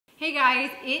Hey guys,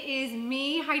 it is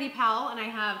me, Heidi Powell, and I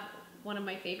have one of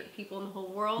my favorite people in the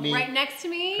whole world right next to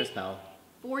me. Chris Powell.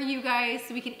 For you guys,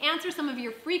 so we can answer some of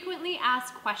your frequently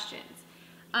asked questions.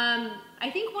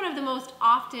 I think one of the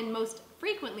most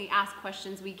frequently asked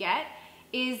questions we get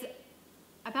is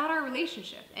about our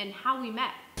relationship and how we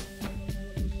met.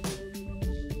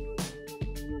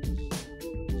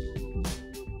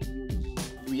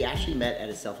 We actually met at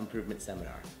a self-improvement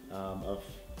seminar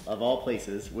of all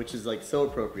places, which is like so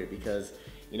appropriate because,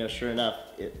 you know, sure enough,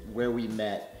 where we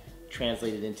met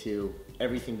translated into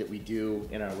everything that we do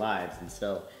in our lives, and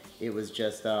so it was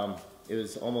just it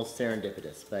was almost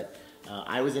serendipitous. But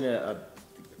I was in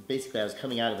basically I was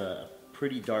coming out of a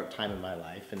pretty dark time in my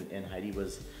life, and Heidi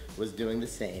was doing the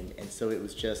same, and so it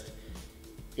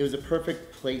was a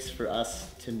perfect place for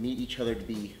us to meet each other, to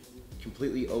be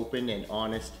completely open and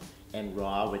honest and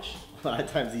raw, which a lot of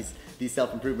times these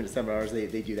self-improvement seminars, they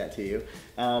do that to you,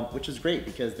 which was great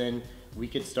because then we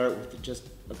could start with just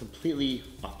a completely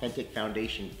authentic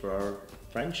foundation for our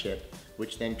friendship,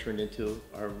 which then turned into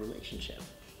our relationship.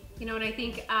 You know, and I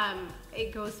think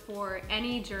it goes for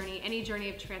any journey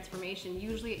of transformation.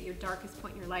 Usually at your darkest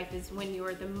point in your life is when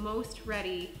you're the most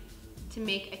ready to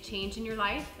make a change in your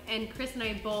life. And Chris and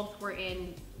I both were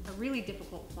in a really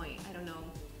difficult point. I don't know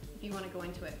if you want to go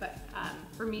into it, but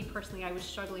for me personally, I was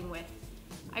struggling with,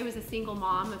 I was a single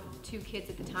mom of 2 kids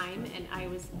at the time, and I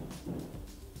was...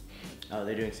 Oh,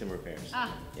 they're doing some repairs.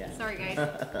 Ah, yeah. Sorry guys.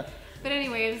 But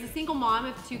anyway, I was a single mom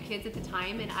of 2 kids at the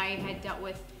time, and I had dealt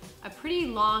with a pretty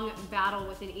long battle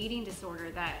with an eating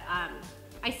disorder that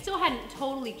I still hadn't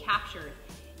totally captured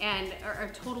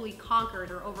or totally conquered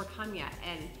or overcome yet.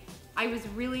 And I was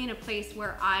really in a place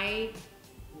where I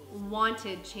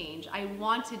wanted change. I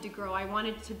wanted to grow. I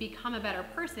wanted to become a better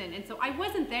person. And so I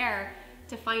wasn't there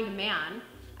to find a man.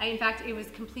 In fact, it was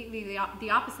completely the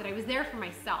opposite. I was there for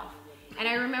myself. And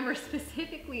I remember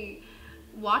specifically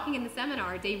walking in the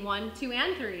seminar day 1, 2,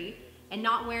 and 3 and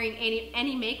not wearing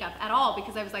any makeup at all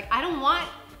because I was like, I don't want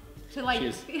to like...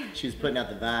 She was putting out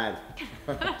the vibe.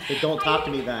 The don't talk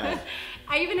to me vibe.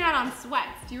 I even had on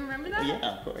sweats. Do you remember that?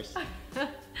 Yeah, of course.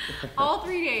 All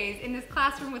 3 days in this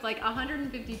classroom with like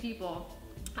 150 people,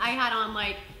 I had on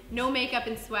like no makeup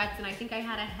and sweats, and I think I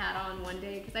had a hat on one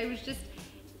day because I was just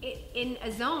in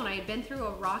a zone. I had been through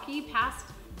a rocky past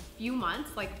few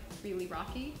months, like really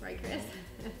rocky, right, Chris?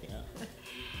 Yeah.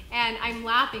 And I'm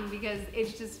laughing because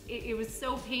it's just, it was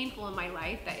so painful in my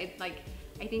life that it's like,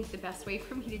 I think the best way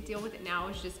for me to deal with it now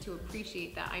is just to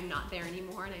appreciate that I'm not there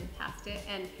anymore and I'm past it.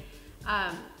 And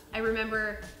I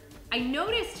remember I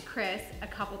noticed Chris a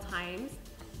couple times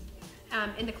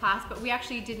in the class, but we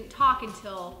actually didn't talk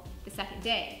until the 2nd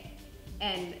day.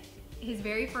 And his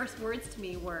very first words to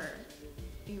me were,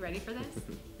 are you ready for this?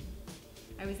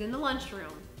 I was in the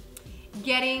lunchroom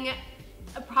getting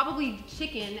probably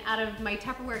chicken out of my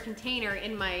Tupperware container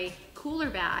in my cooler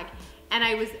bag,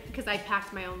 and because I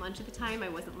packed my own lunch at the time, I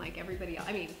wasn't like everybody else.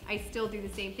 I mean, I still do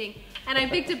the same thing. And I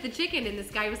picked up the chicken, and this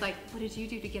guy was like, what did you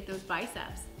do to get those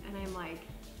biceps? And I'm like...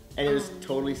 And it was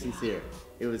totally sincere.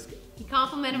 It was... He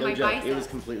complimented my biceps. It was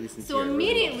completely sincere. So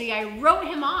immediately I wrote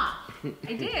him off.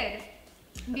 I did.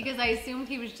 Because I assumed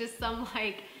he was just some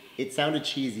like... It sounded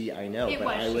cheesy, I know. It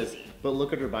was cheesy. But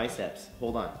look at her biceps.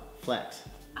 Hold on. Flex.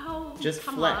 Oh, just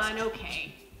come flex. on,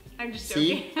 okay. I'm just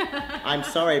joking. See? I'm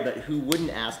sorry, but who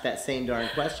wouldn't ask that same darn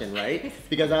question, right?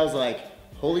 Because I was like,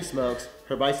 holy smokes,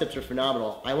 her biceps are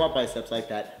phenomenal. I want biceps like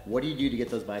that. What do you do to get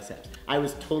those biceps? I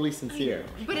was totally sincere.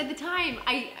 But at the time,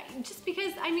 just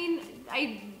because, I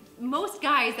mean, most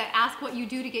guys that ask what you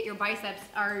do to get your biceps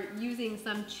are using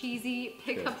some cheesy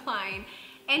pickup line.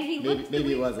 And he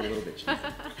maybe it was a little bit cheesy.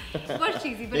 It was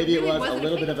cheesy, but maybe it really was wasn't a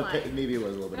little bit of maybe it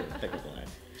was a little bit of a pickup line.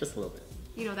 Just a little bit.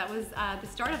 You know, that was the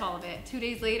start of all of it. 2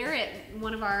 days later, at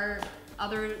one of our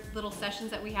other little sessions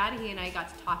that we had, he and I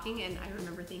got to talking, and I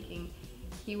remember thinking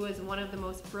he was one of the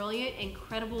most brilliant,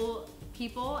 incredible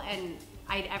people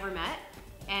I'd ever met,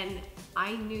 and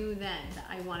I knew then that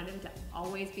I wanted him to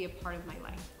always be a part of my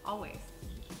life. Always.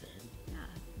 Thank you, babe. Yeah,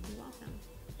 you're welcome.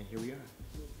 And here we are.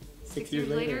 6 years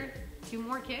later, 2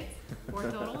 more kids,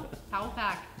 4 total. Powell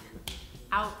pack.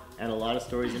 Out. And a lot of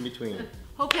stories in between.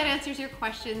 Hope that answers your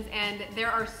questions, and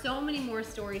there are so many more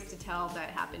stories to tell that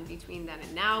happened between then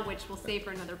and now, which we'll save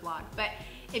for another vlog. But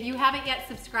if you haven't yet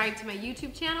subscribed to my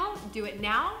YouTube channel, do it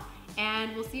now,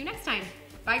 and we'll see you next time.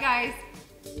 Bye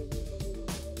guys.